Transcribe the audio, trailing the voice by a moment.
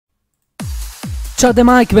Ciao da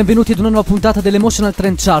Mike, benvenuti ad una nuova puntata dell'Emotional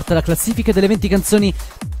Trance Chart, la classifica delle 20 canzoni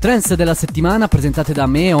trance della settimana presentate da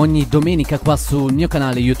me ogni domenica qua sul mio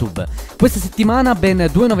canale YouTube. Questa settimana ben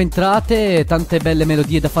 2 nuove entrate e tante belle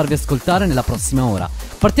melodie da farvi ascoltare nella prossima ora.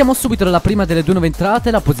 Partiamo subito dalla prima delle 2 nuove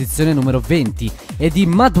entrate, la posizione numero 20 è di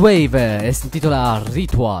Madwave e si intitola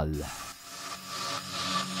Ritual.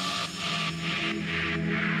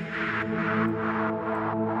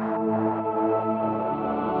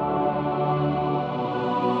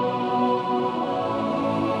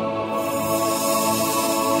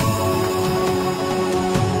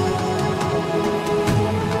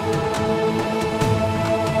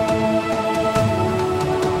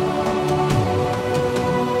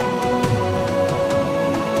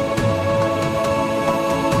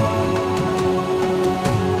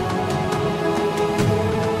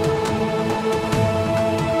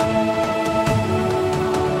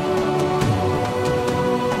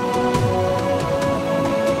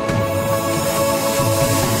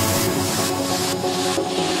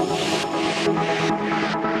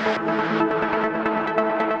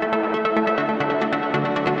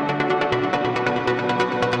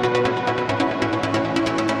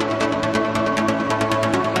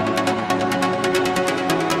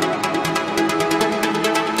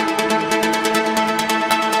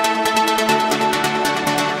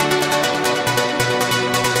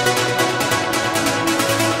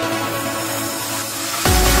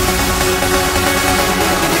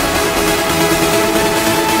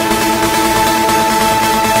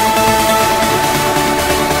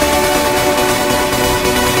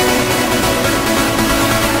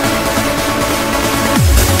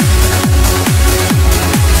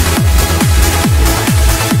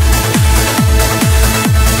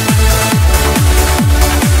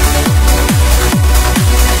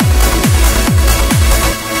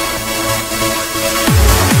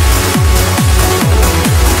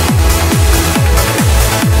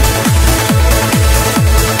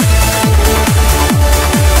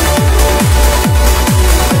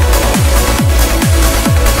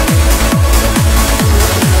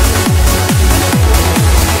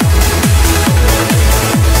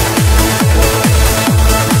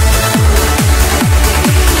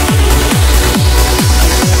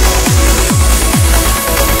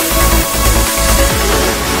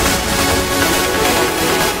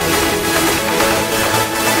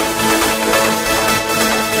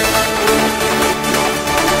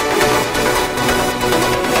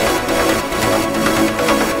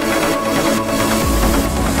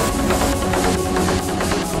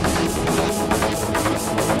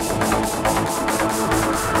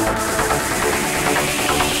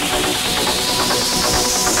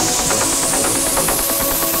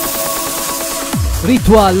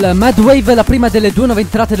 Ritual, Madwave, la prima delle 2 nuove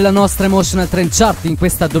entrate della nostra Emotional Trance Chart in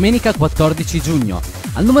questa domenica 14 giugno.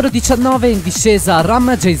 Al numero 19 in discesa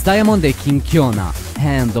Ram, Jace Diamond e King Kiona,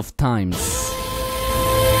 Hand of Times.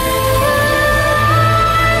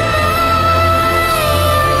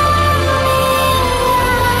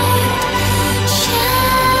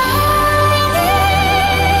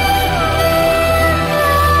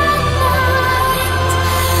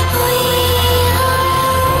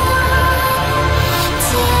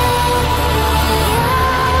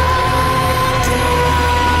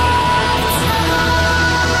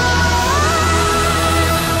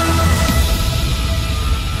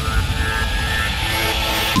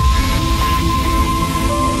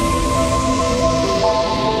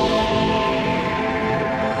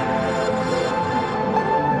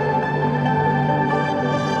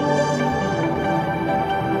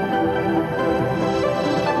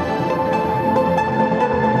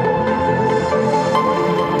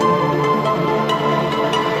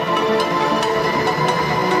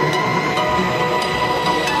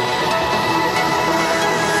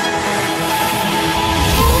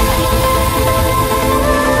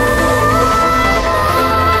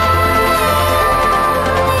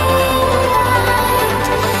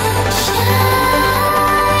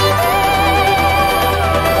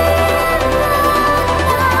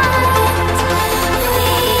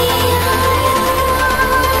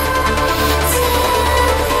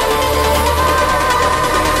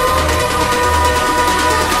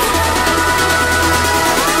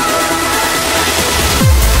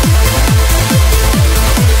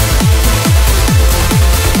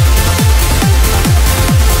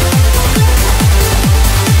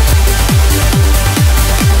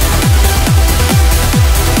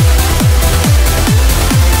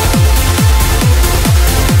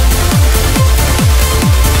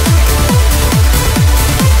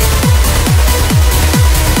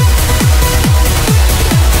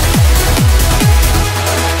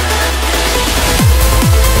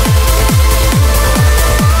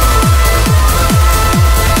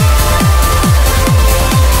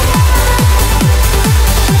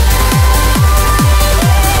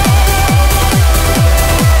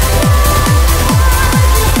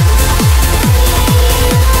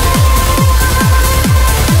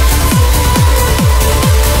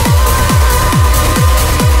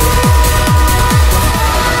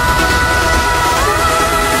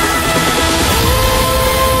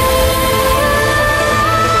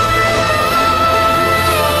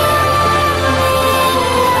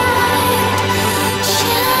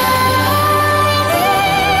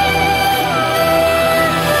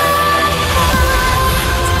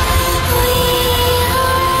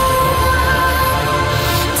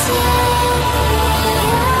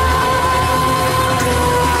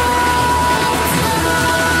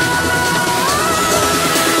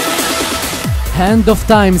 End of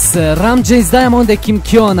Times, Ram James Diamond e Kim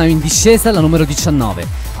Kiona in discesa alla numero 19.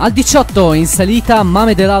 Al 18 in salita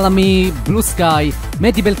Mame dell'Alami, Blue Sky,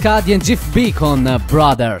 Mehdi Belkadi e Gif B con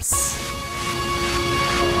Brothers.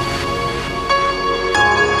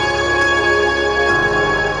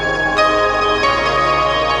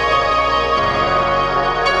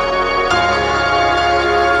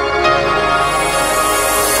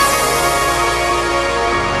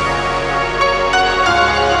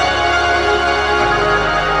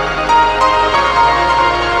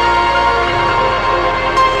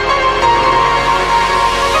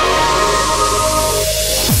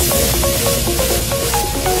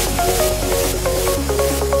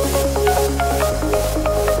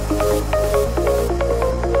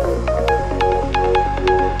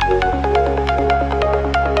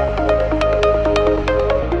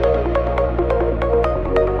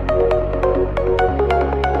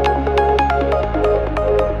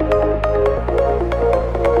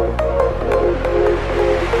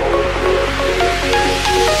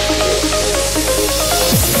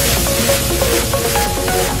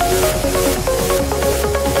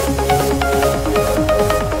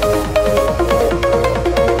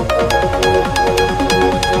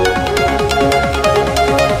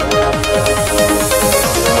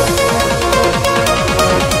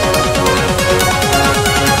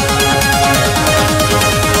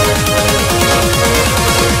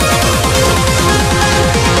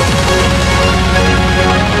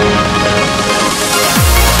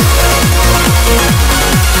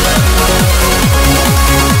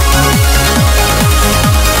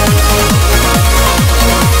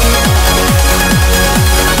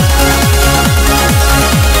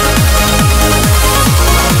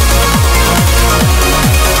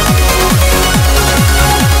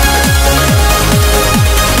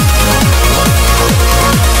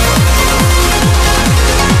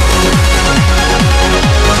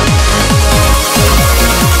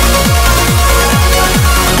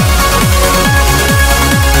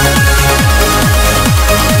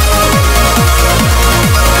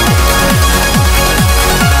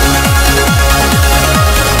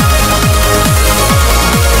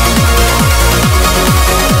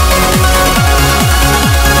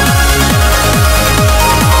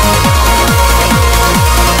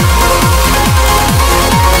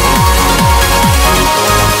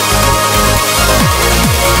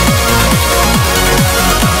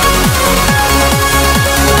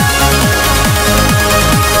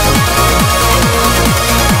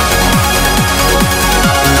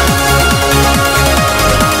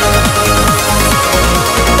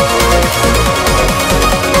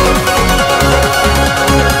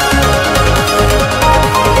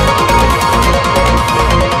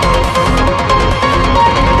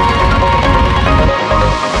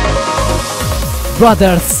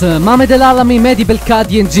 Brothers, Mame dell'Alami, Mehdi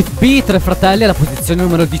Belkadi e Gif B, tre fratelli alla posizione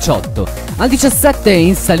numero 18. Al 17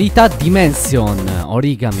 in salita Dimension,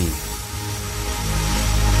 Origami.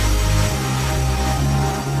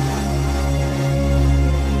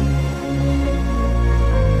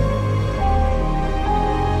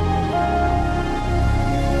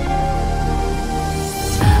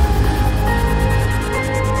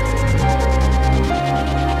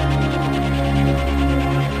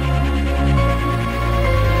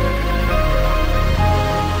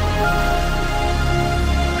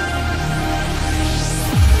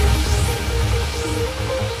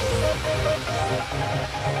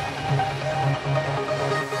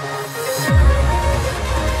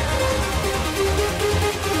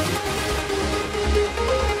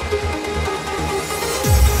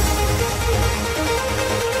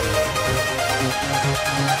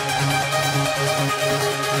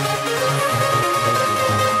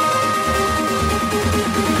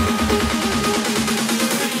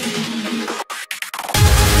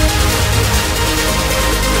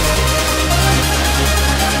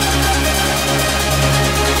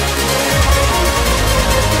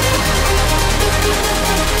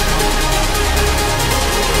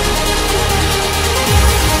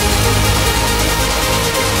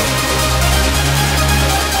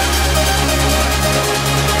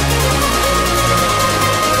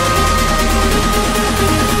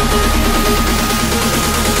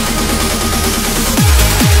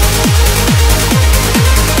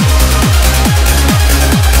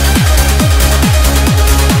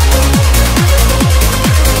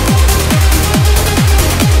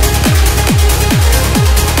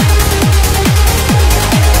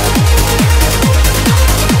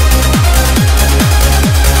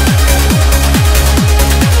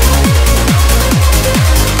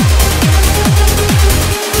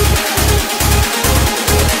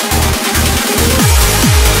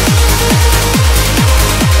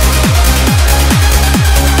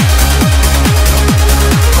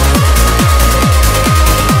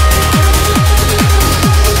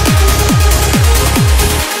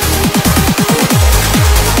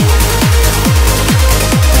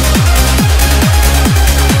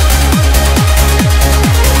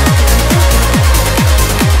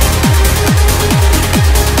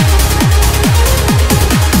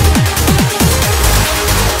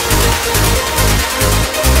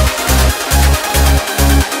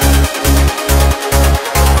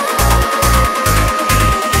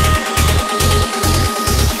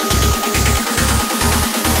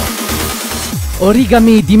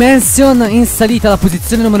 Origami Dimension in salita alla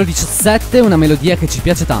posizione numero 17, una melodia che ci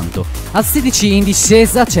piace tanto. Al 16 in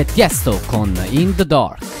discesa c'è Tiesto con In the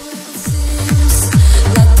Dark.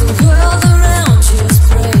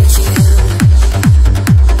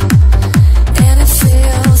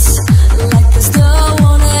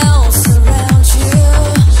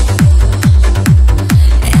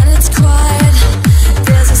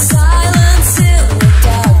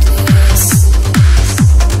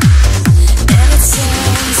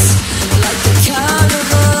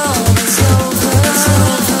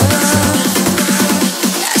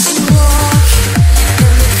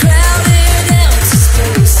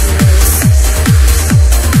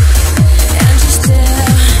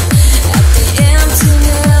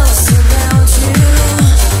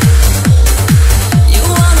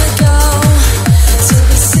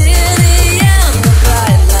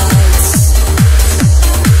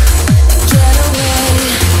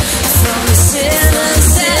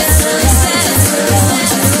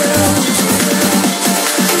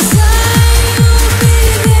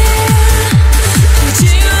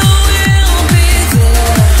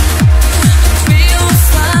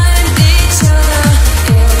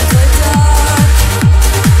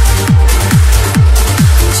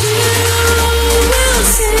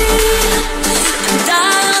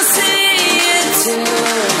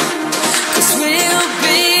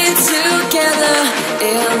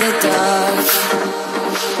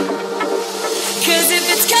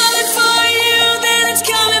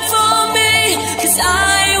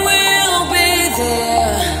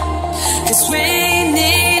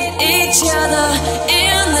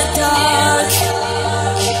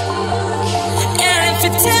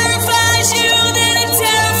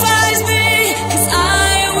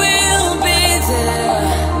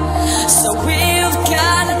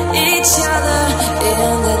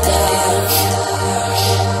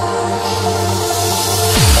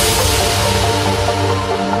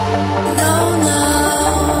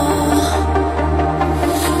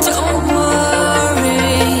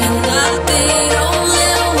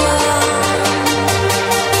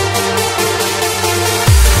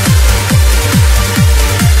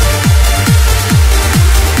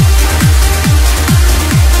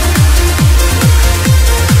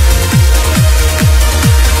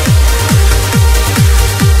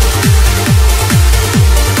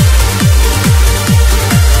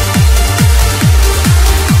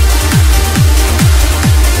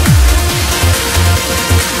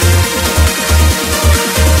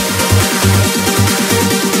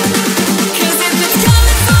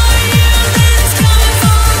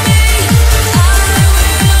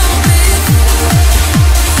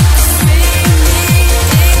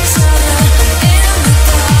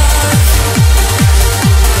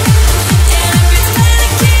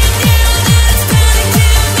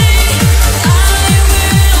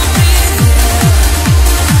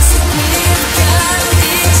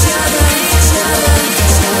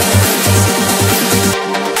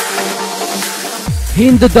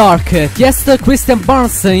 In the Dark, Tiesto e Christian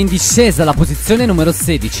Barnes in discesa alla posizione numero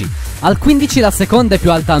 16. Al 15 la seconda e più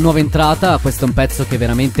alta nuova entrata, questo è un pezzo che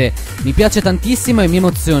veramente mi piace tantissimo e mi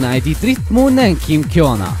emoziona, è di Drift Moon e Kim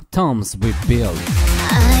Kiona, Toms with Bill.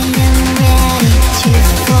 I am ready to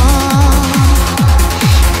fall,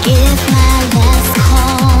 give my last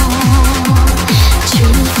call to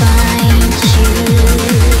find you.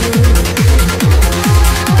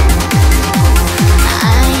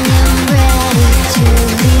 I am ready to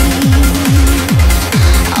leave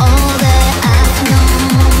all that I've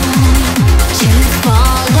known to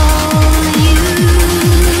follow you.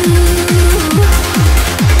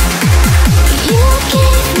 You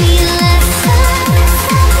gave me lessons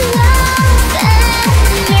of love and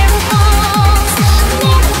miracles.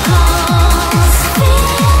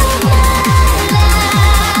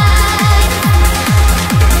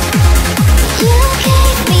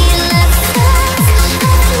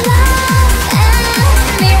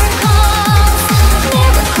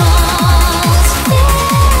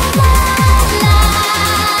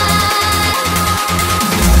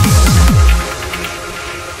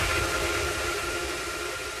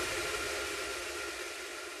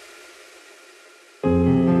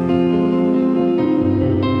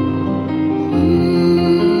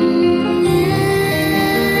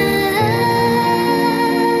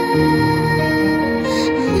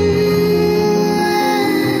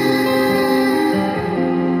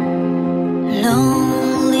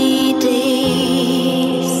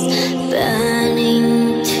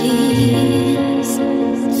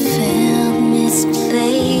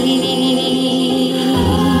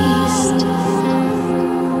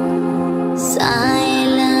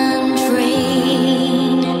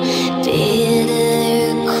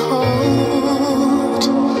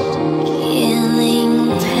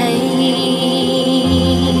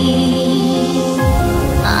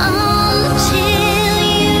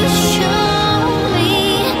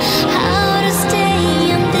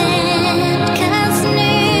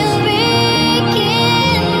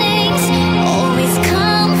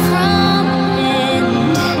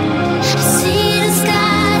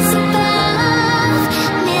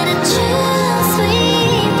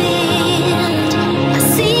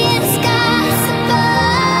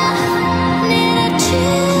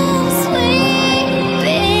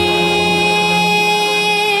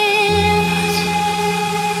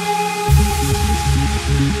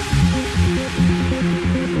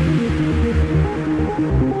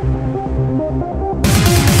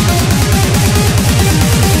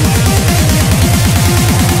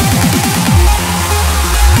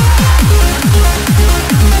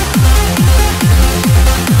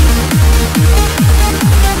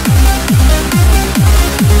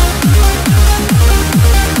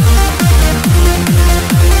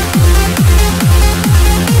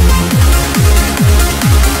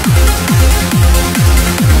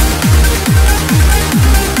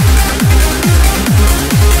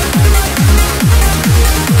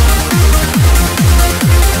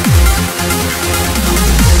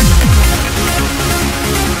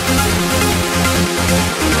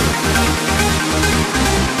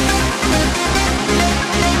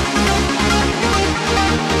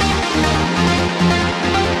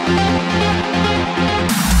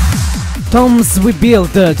 Tombs We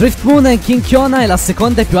Build, Drift Moon e King Kiona è la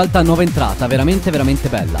seconda e più alta nuova entrata, veramente veramente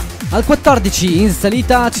bella. Al 14 in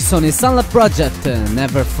salita ci sono i Sunlight Project,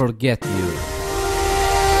 Never Forget You.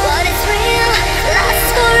 What is real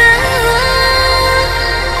lasts forever,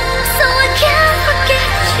 so I can't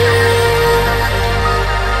forget you.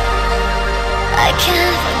 I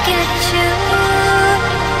can't forget you.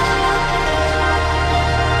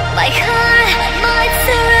 My heart might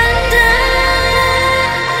surrender,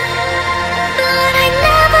 but I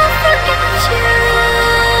never forget you.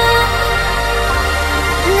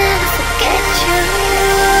 Never forget you.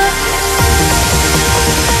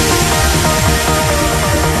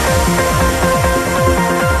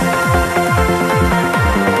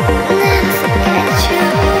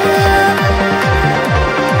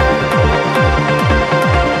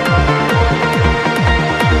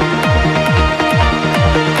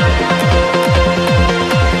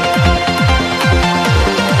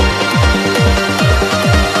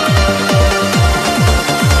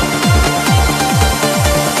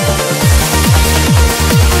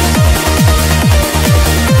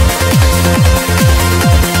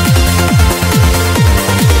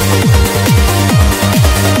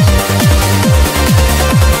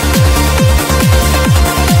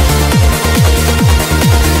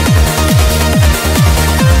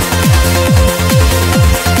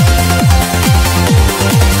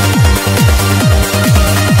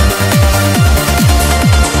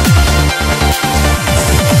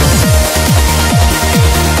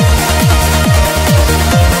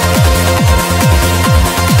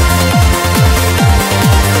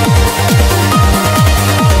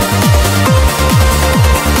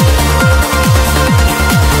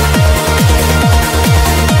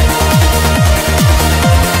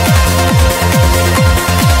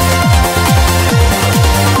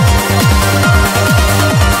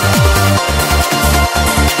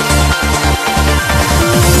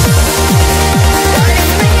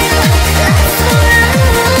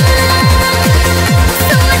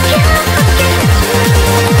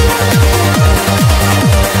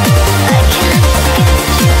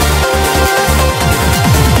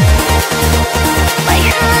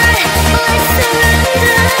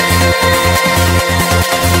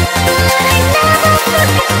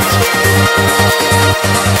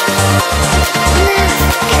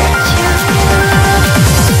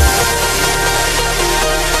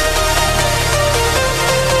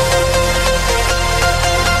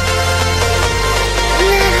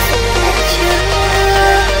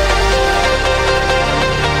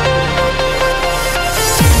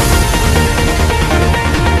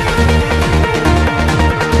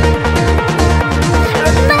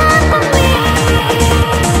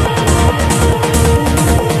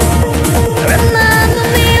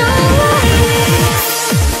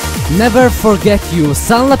 Never Forget You,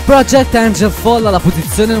 Sunlight Project, Angel Fall alla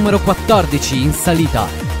posizione numero 14 in salita.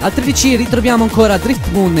 Al 13 ritroviamo ancora Drift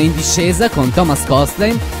Moon in discesa con Thomas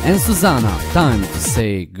Costain e Susanna, Time to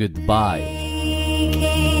Say Goodbye.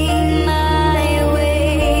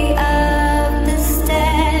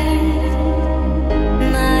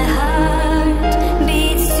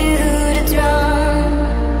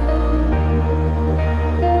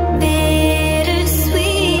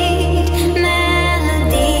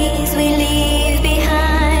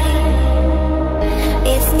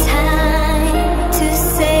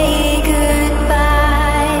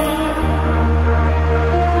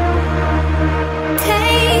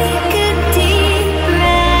 Take a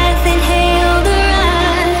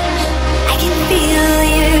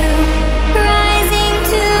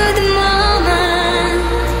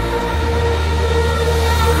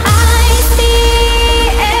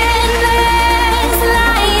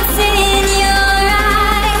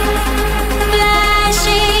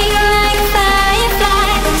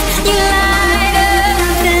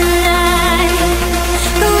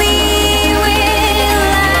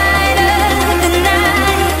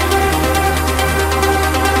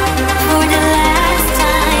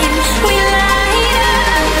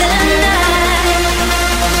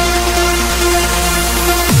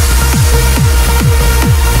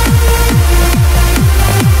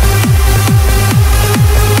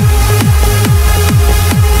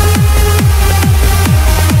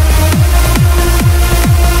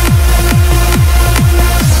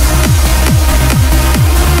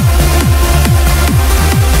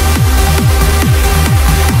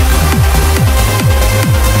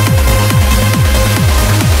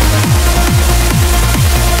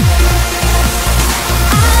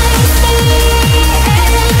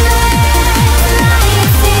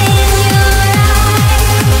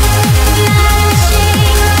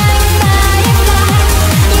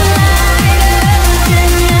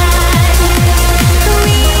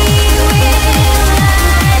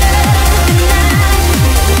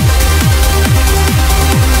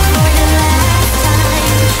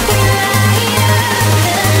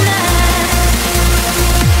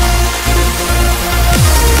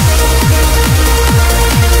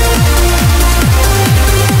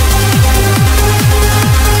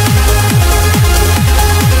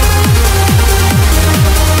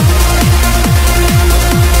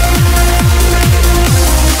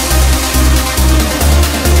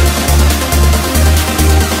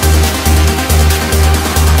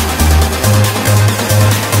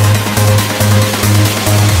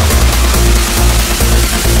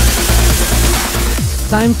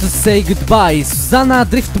Time to Say Goodbye, Susanna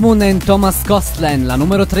Driftmoon e Thomas Costland, la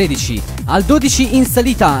numero 13. Al 12 in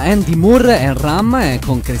salita Andy Moore e Ram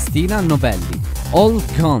con Cristina Novelli, All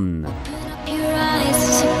Gone. Your eyes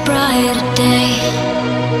is a brighter day.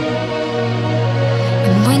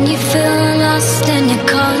 And when you feel lost and you're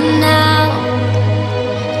calling out,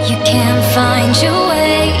 you can't find your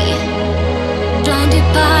way, blinded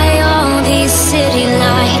by all these city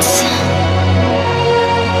lights.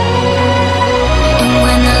 And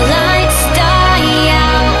when the lights die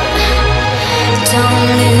out, don't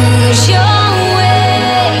lose your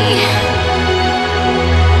way,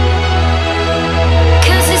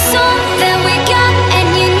 'cause it's all that we got,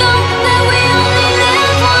 and you know that we only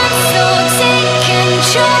live once, so take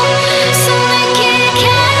control, so make it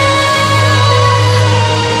count.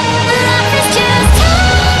 Life is just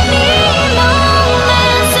tiny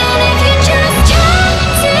moments, and if you just try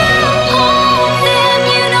to hold them,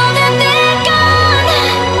 you know that they're gone,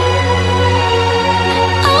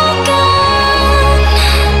 all gone.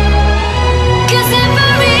 'Cause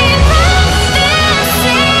every breath is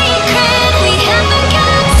sacred, we haven't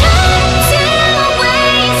got time to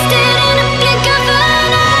waste it, in a blink of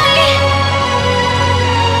an eye,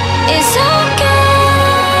 it's all gone,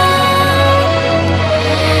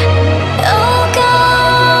 all gone.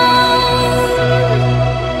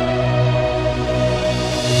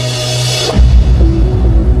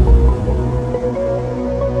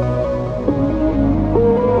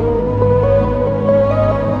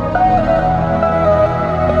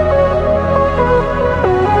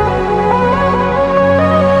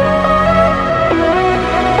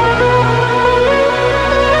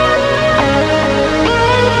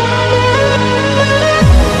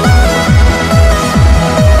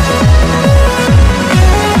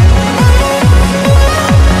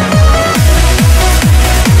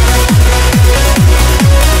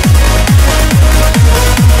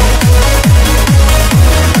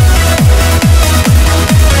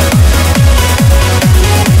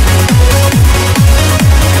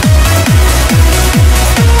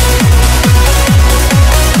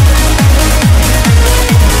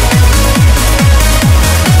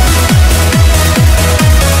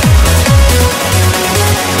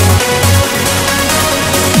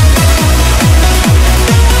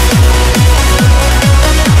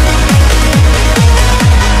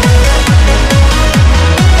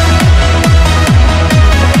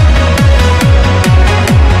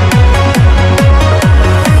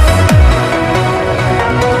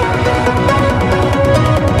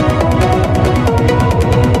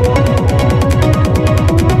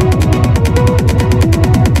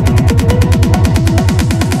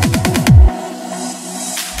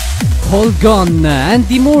 All Gone,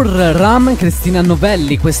 Andy Moore, Ram, Cristina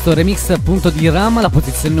Novelli, questo remix appunto di Ram alla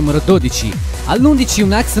posizione numero 12. All'11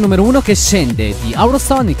 un ex numero 1 che scende di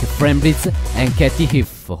Aurosonic, Framebridge e Katy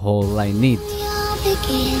Heath, All I Need. We all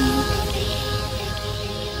begin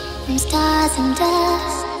from stars and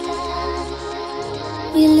dust.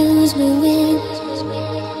 We lose, we win,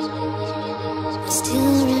 we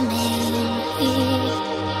still remain here.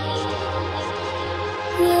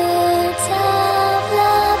 Words of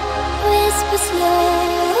love whisper slowly,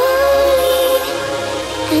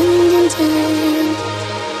 and in time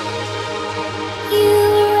you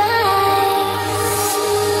rise.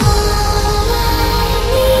 All I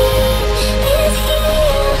need is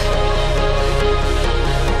here.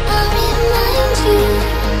 I'll remind you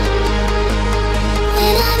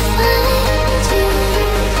when I find you.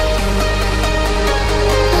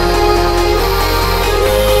 All I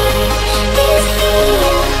need is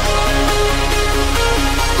here.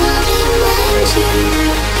 I'll remind you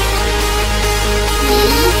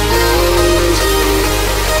when I find you.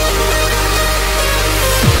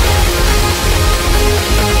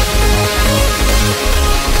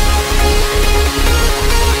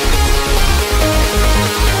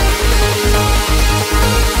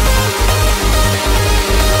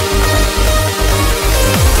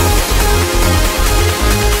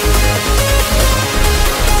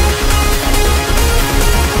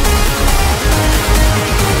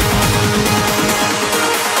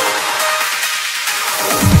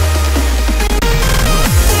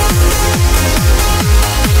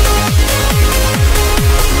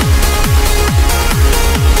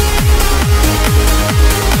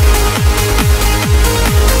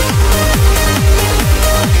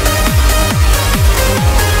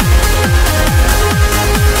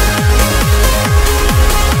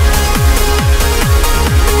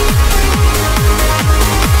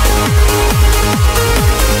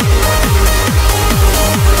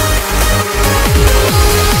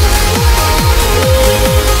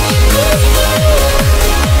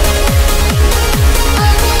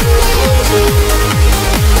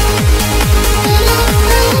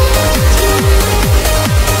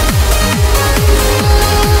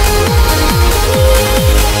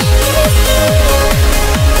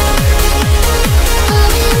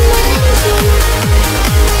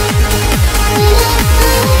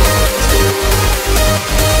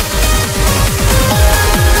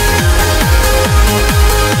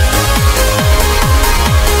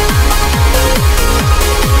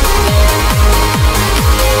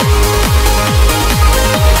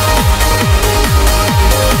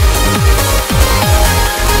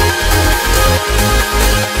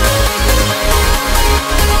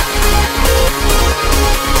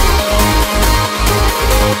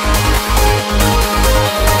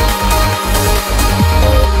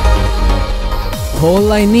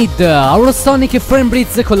 All I Need, Aurosonic e Frame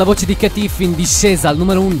Blitz con la voce di Katif in discesa al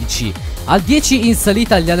numero 11. Al 10 in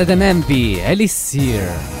salita gli Alle Envy,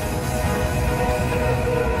 Elixir.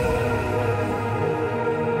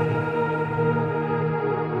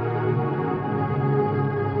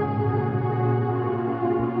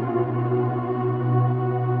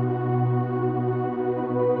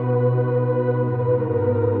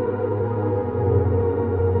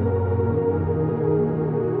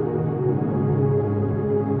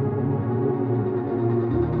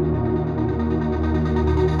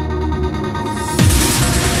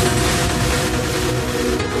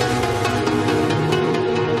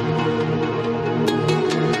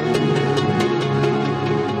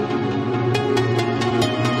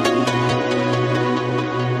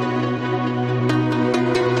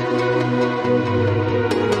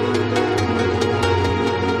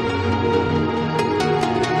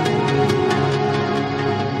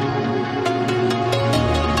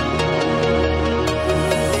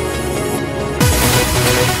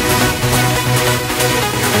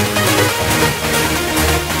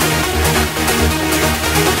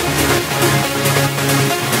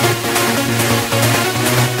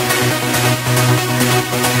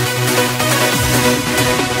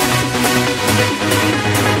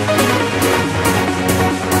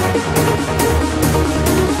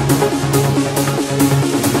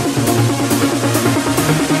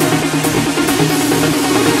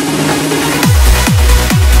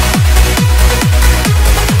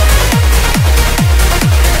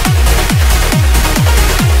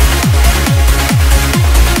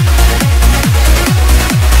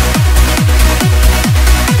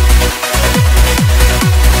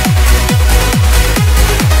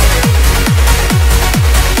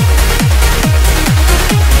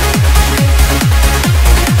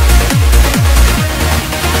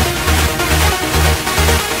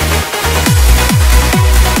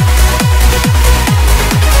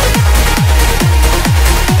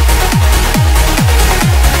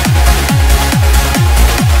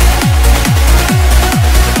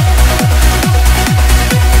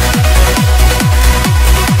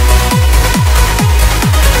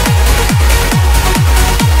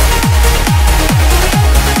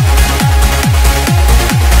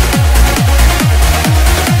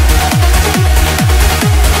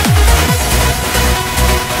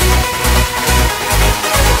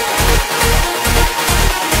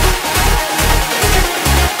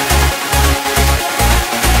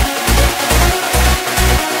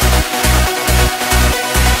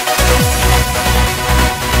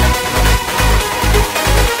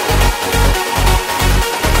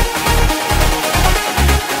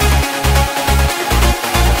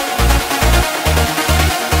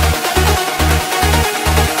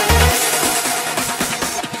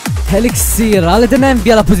 Elixir, Alle Envy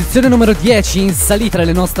alla posizione numero 10 in salita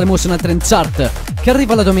nelle nostre Emotional Trance Chart, che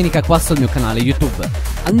arriva la domenica qua sul mio canale YouTube.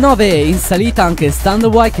 Al 9 in salita anche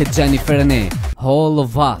Standard e Jennifer Renee, All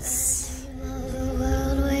of Us.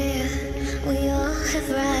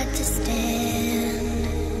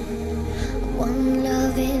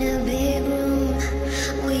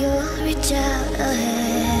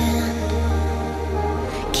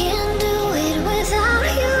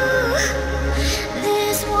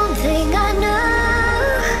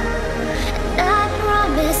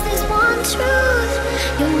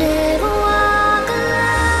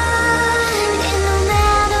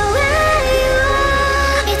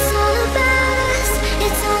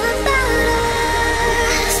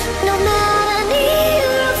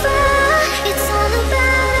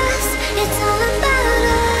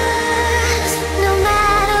 No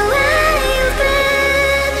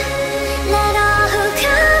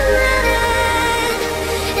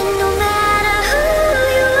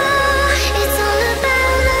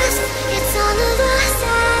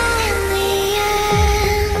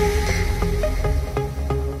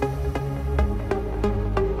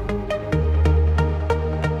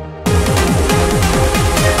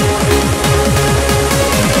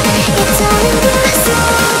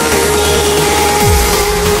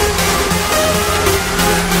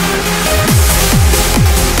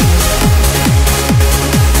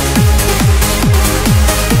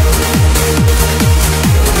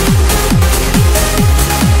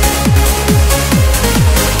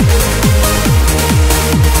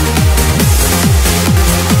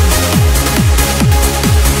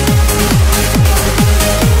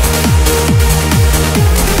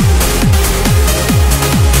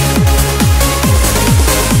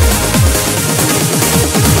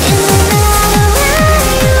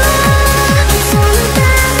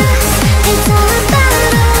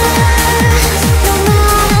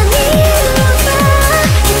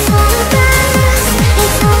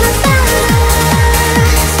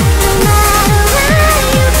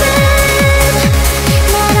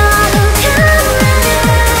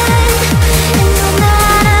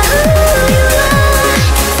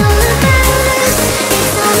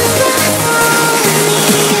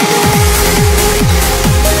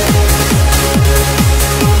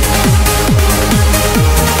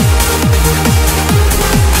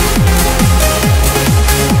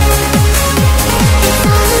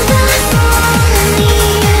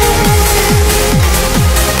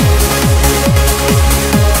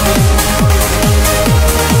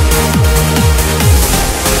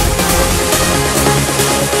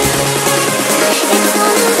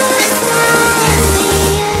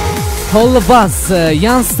All of Us,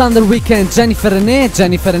 Young Standard Weekend, Jennifer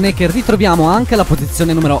René che ritroviamo anche alla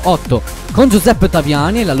posizione numero 8 con Giuseppe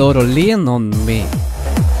Ottaviani e la loro Lean on Me.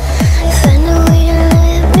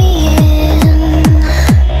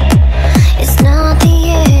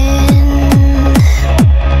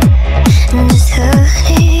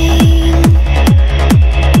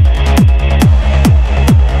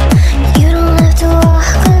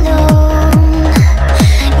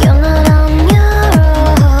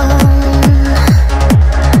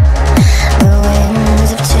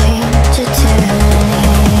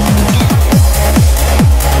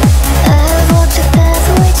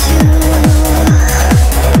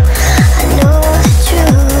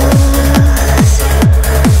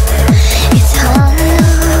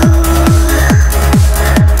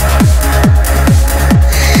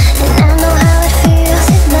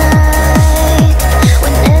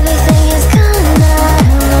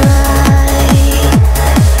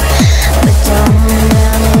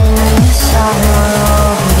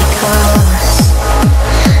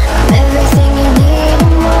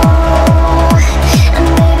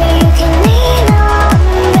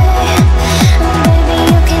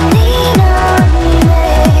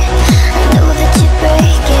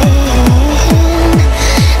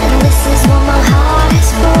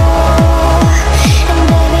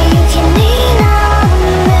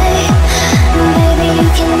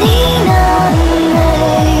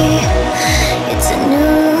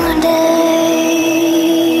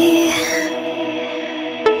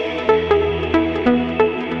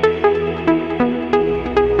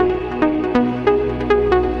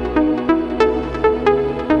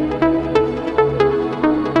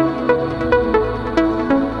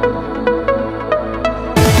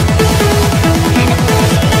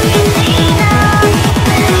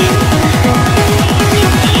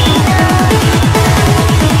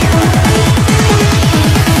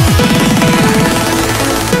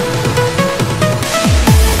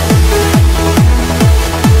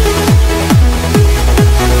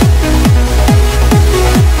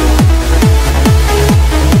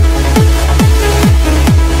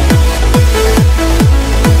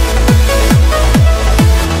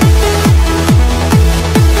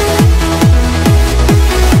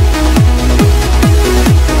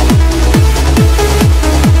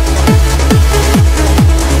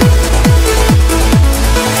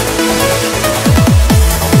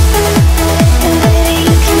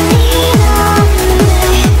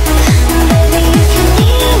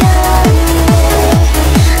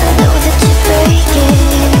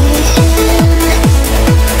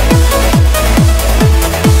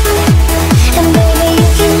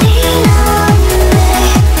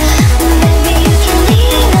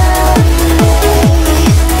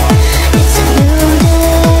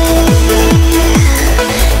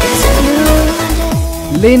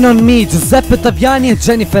 Lean on Me, Giuseppe Ottaviani e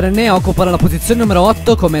Jennifer René occupano la posizione numero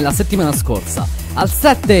 8 come la settimana scorsa. Al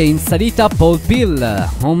 7 in salita Paul Pill,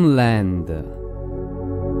 Homeland.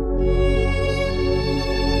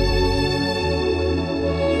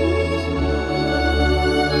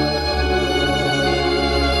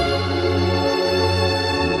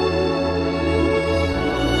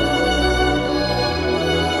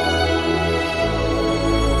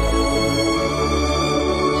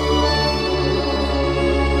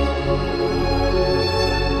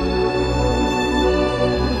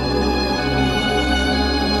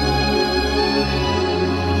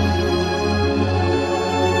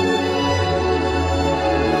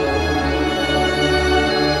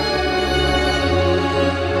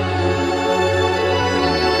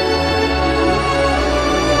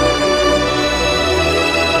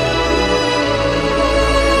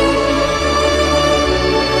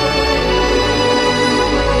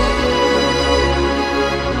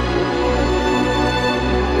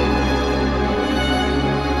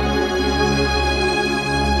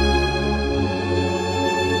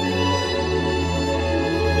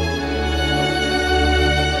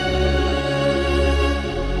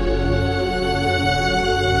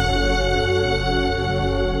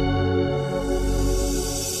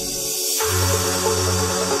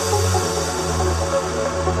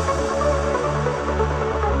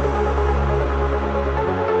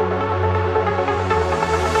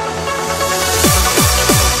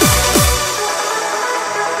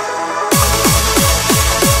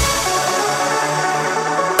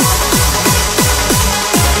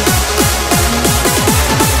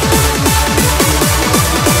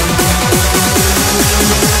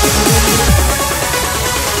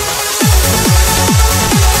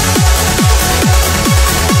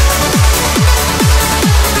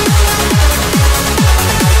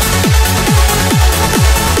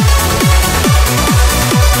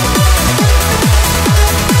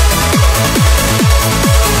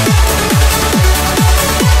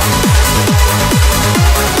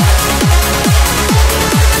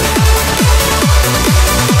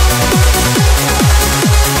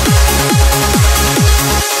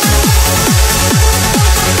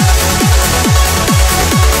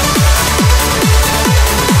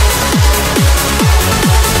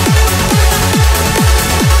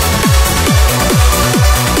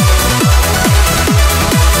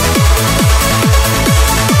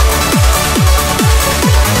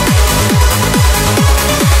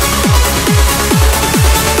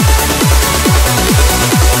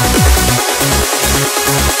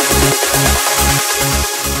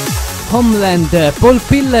 Homeland, Paul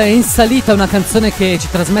Pill in salita, una canzone che ci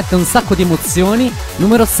trasmette un sacco di emozioni.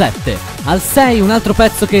 Numero 7. Al 6 un altro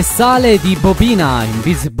pezzo che sale di Bobina,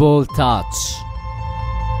 Invisible Touch.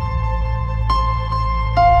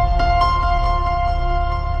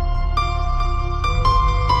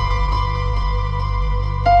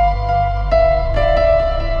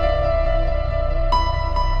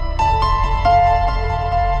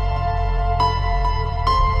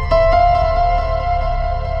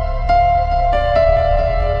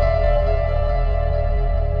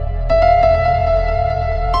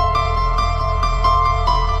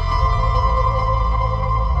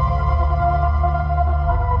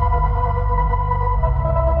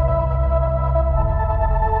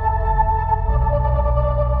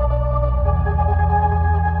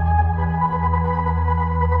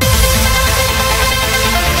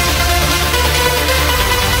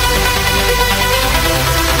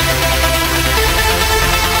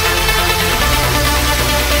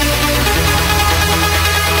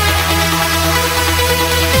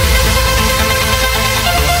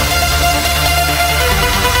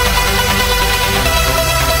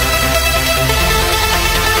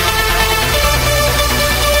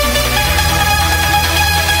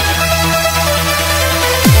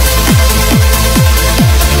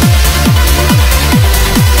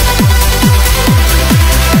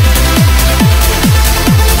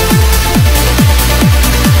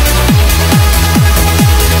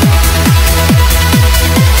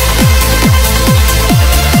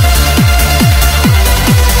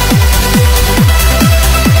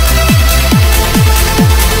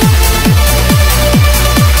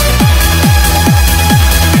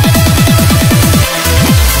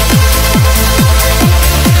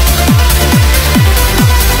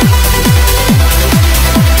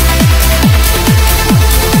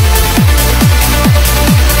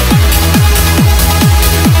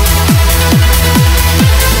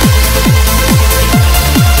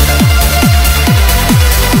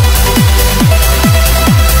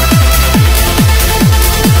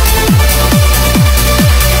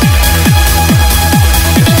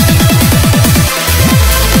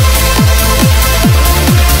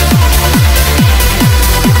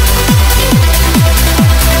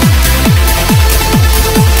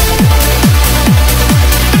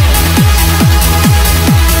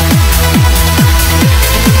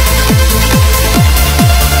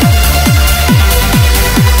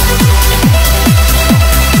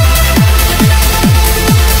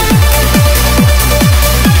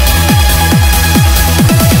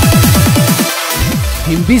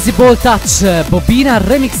 Invisible Touch, Bobina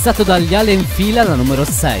remixato dagli Alien Fila, la numero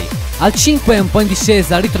 6. Al 5 un po' in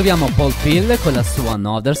discesa ritroviamo Paul Pill con la sua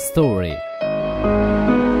Another Story.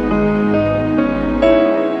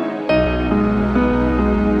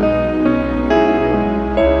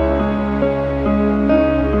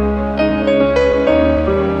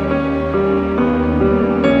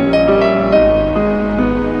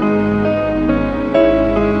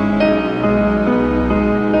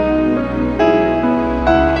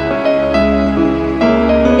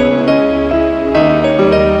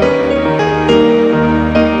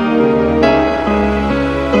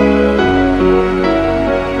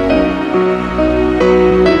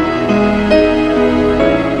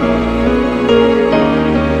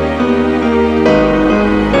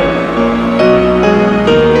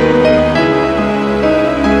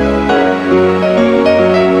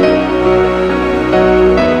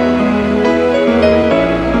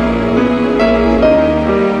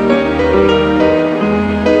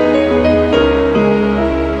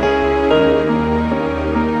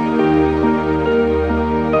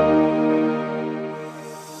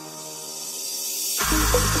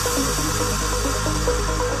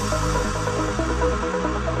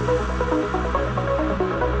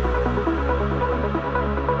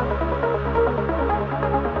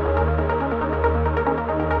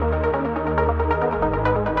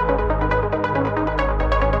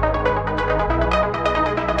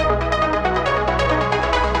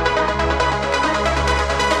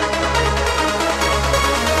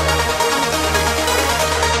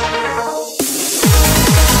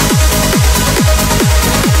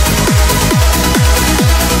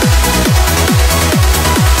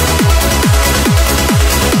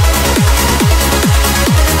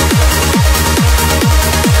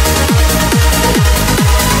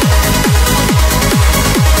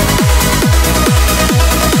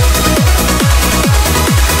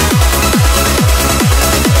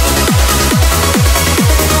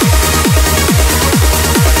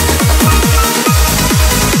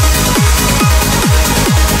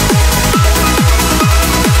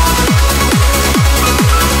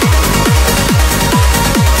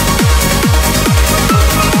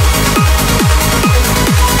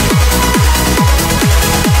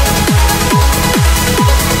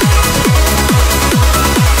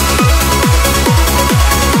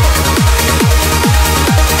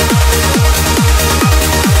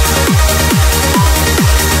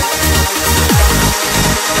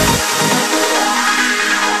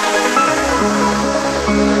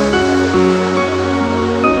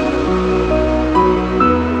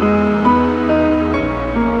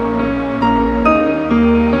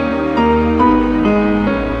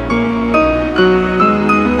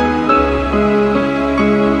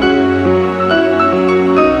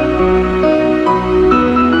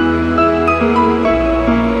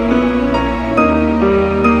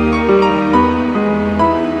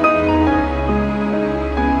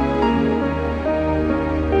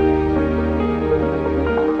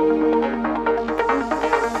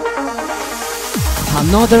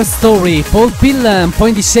 Another Story. Paul Pill un po'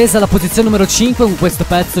 in discesa alla posizione numero 5 con questo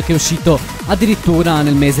pezzo che è uscito addirittura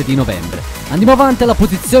nel mese di novembre. Andiamo avanti alla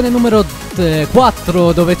posizione numero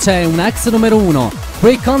 4 dove c'è un ex numero 1,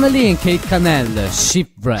 Ray Connolly e Kate Cannell,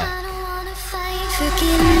 Shipwreck. I don't wanna fight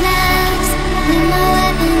forgiveness. Leave my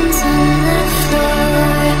weapons on the floor.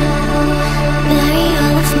 Bury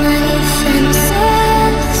all of my defenses.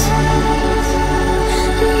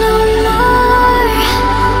 No more.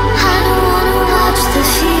 I don't wanna watch the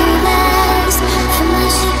fearless from my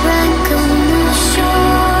shipwreck on the shore.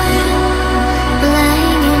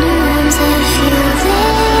 Lying in your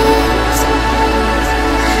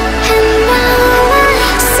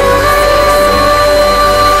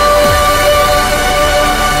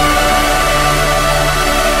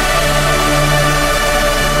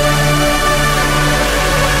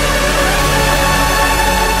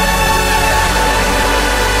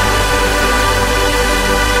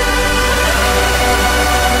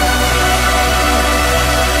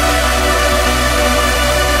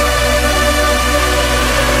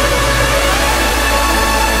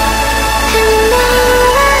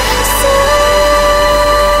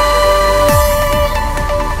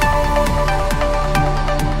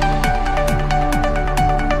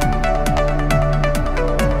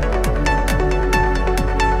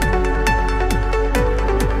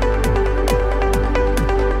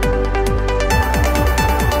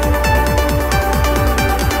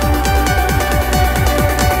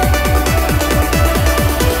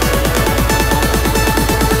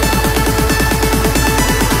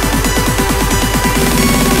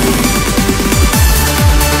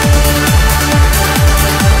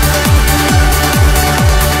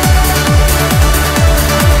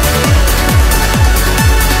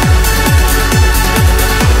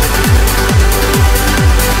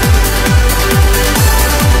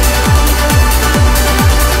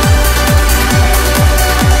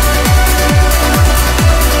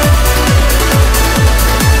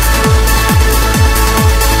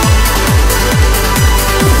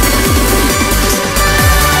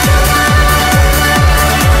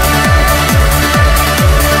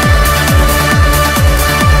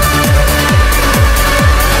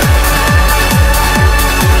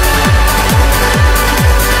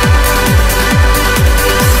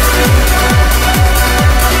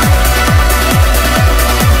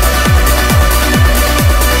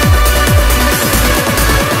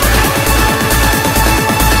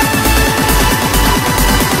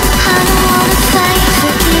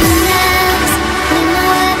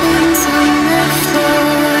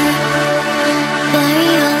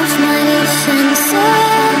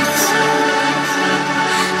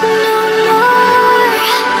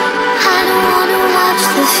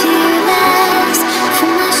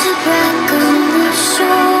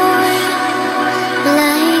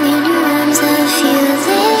arms, I feel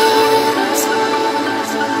this.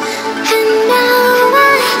 And now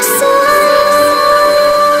I saw.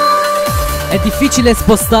 È difficile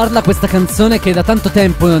spostarla questa canzone che è da tanto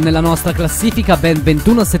tempo nella nostra classifica, ben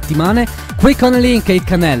 21 settimane. Ray Connolly e Kate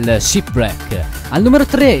Cannell, Shipwreck. Al numero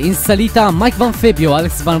 3 in salita Mike Van Fabio,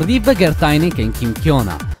 Alex Van Rive, Gert Heining e Kim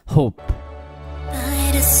Kiona, Hope.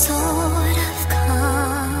 By the sword of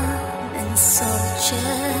common soldiers,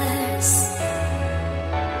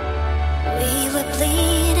 we were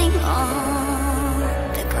bleeding on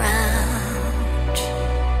the ground,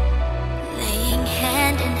 laying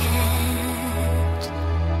hand in hand,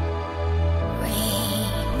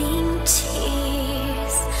 raining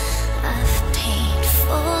tears of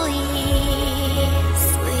painful years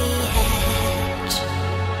we had.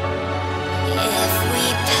 If we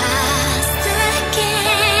pass the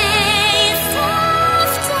gates of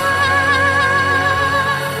time,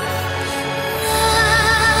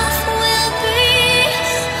 love will be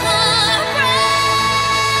our breath.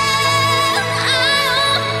 I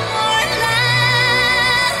want more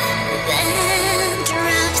love than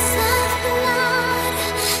drops of blood.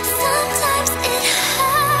 Sometimes it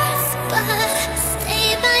hurts, but stay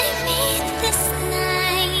by me this night.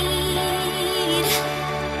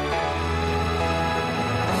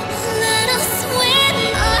 Let us win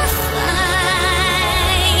our fight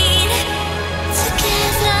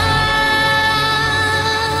together.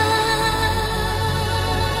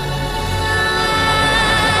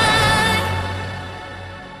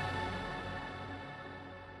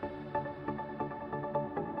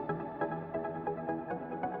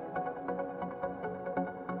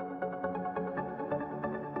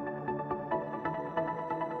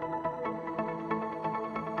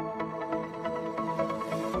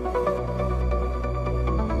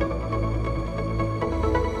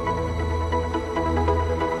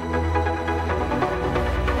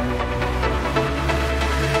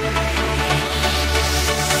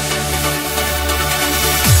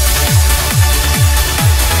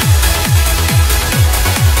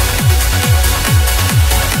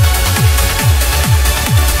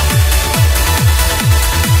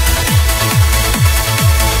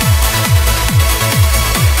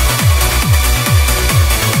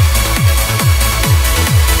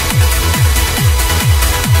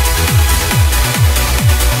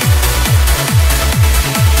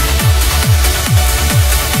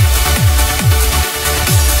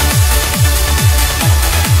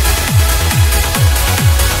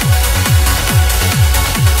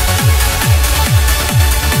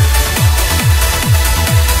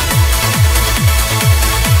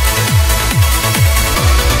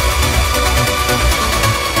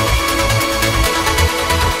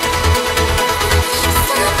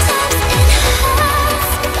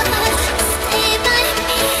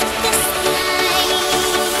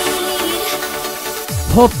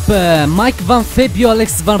 pop, Mike Van Fabio,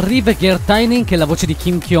 Alex Van Rive, Gert Tyning e la voce di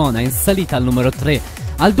Kim Kiona in salita al numero 3.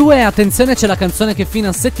 Al 2, attenzione, c'è la canzone che fino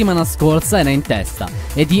a settimana scorsa era in testa,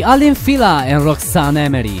 è di Alien Fila e Roxanne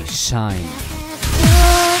Emery, Shine.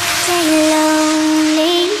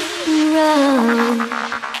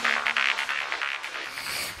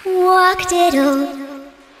 Walked it all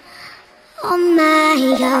on my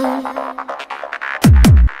own.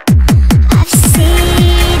 I've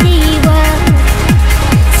seen the world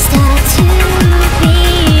start to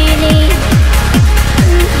believe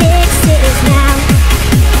this is now.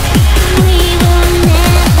 We will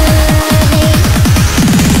never leave.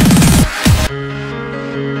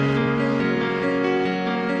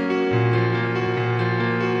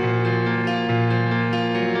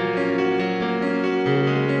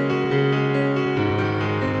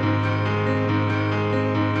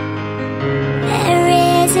 There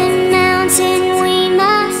is a mountain we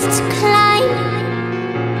must climb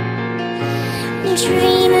and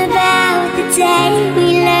dream about the day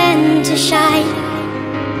we learn to shine.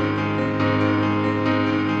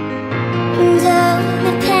 And all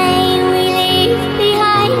the pain we leave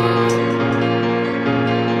behind,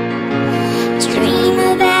 dream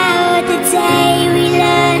about the day we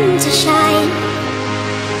learn to shine.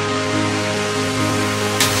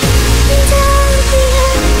 And all the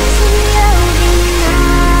earth and the open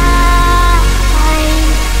mind,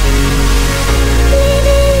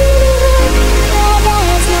 living in a world where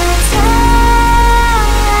there's no time.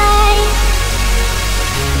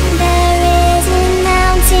 There is a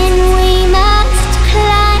mountain we must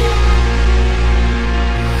climb,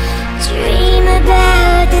 dream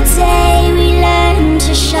about the day we learn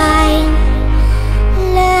to shine,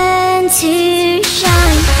 learn to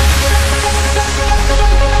shine.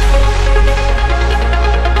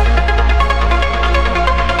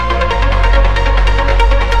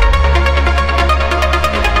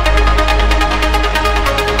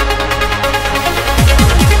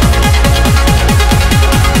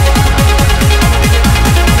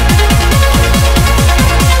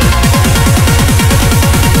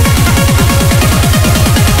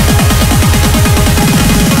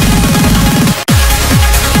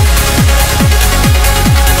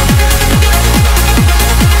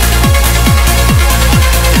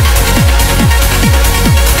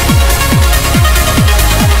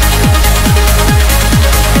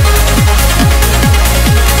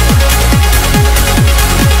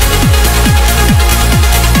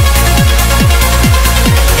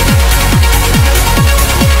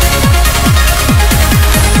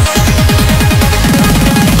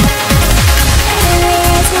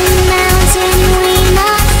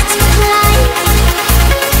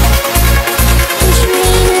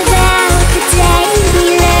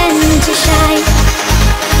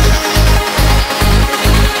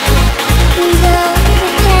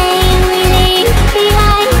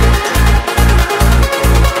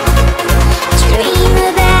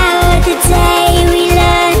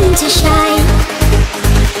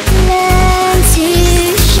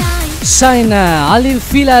 Shine,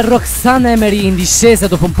 all'infila Roxanne Emery in discesa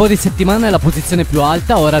dopo un po' di settimane alla posizione più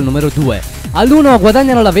alta, ora al numero 2. All'1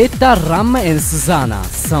 guadagnano la vetta Ram e Susanna,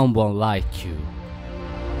 Someone Like You.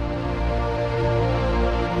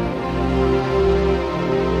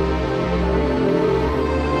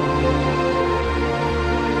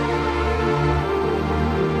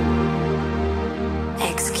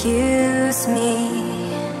 Excuse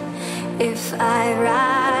me if I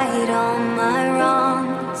write on my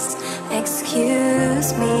wrongs.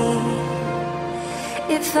 Excuse me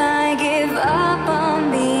if I give up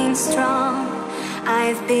on being strong.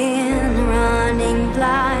 I've been running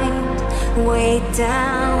blind, weighed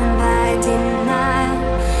down by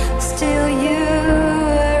denial. Still you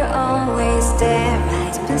were always there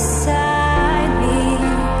right beside me.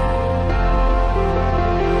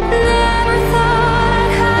 Never thought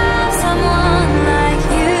I'd have someone like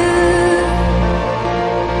you.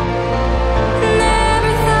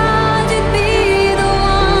 Never thought you'd be the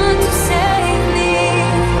one to save me.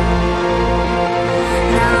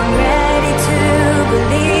 Now I'm ready to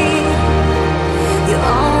believe. You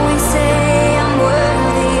always say I'm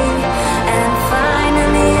worthy, and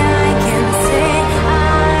finally I can say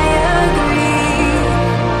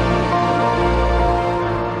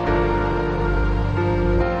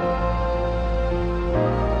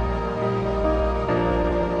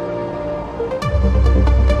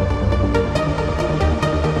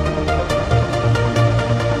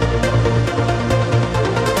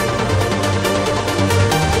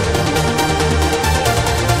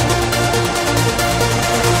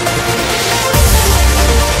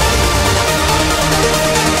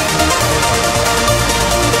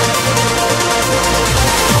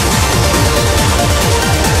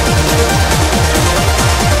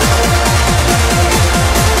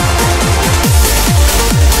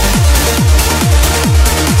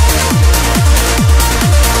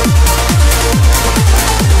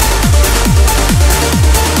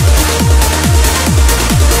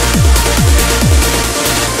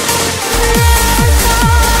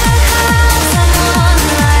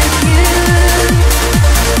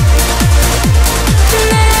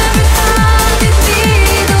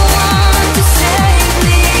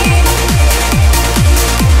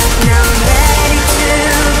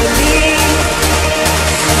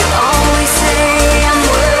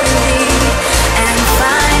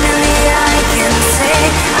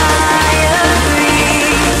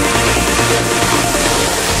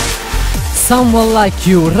Someone Like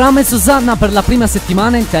You, Rama e Susanna per la prima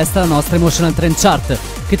settimana in testa alla nostra Emotional Trance Chart,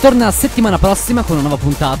 che torna settimana prossima con una nuova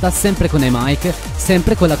puntata, sempre con iMike,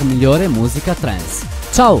 sempre con la migliore musica trance.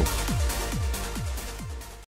 Ciao!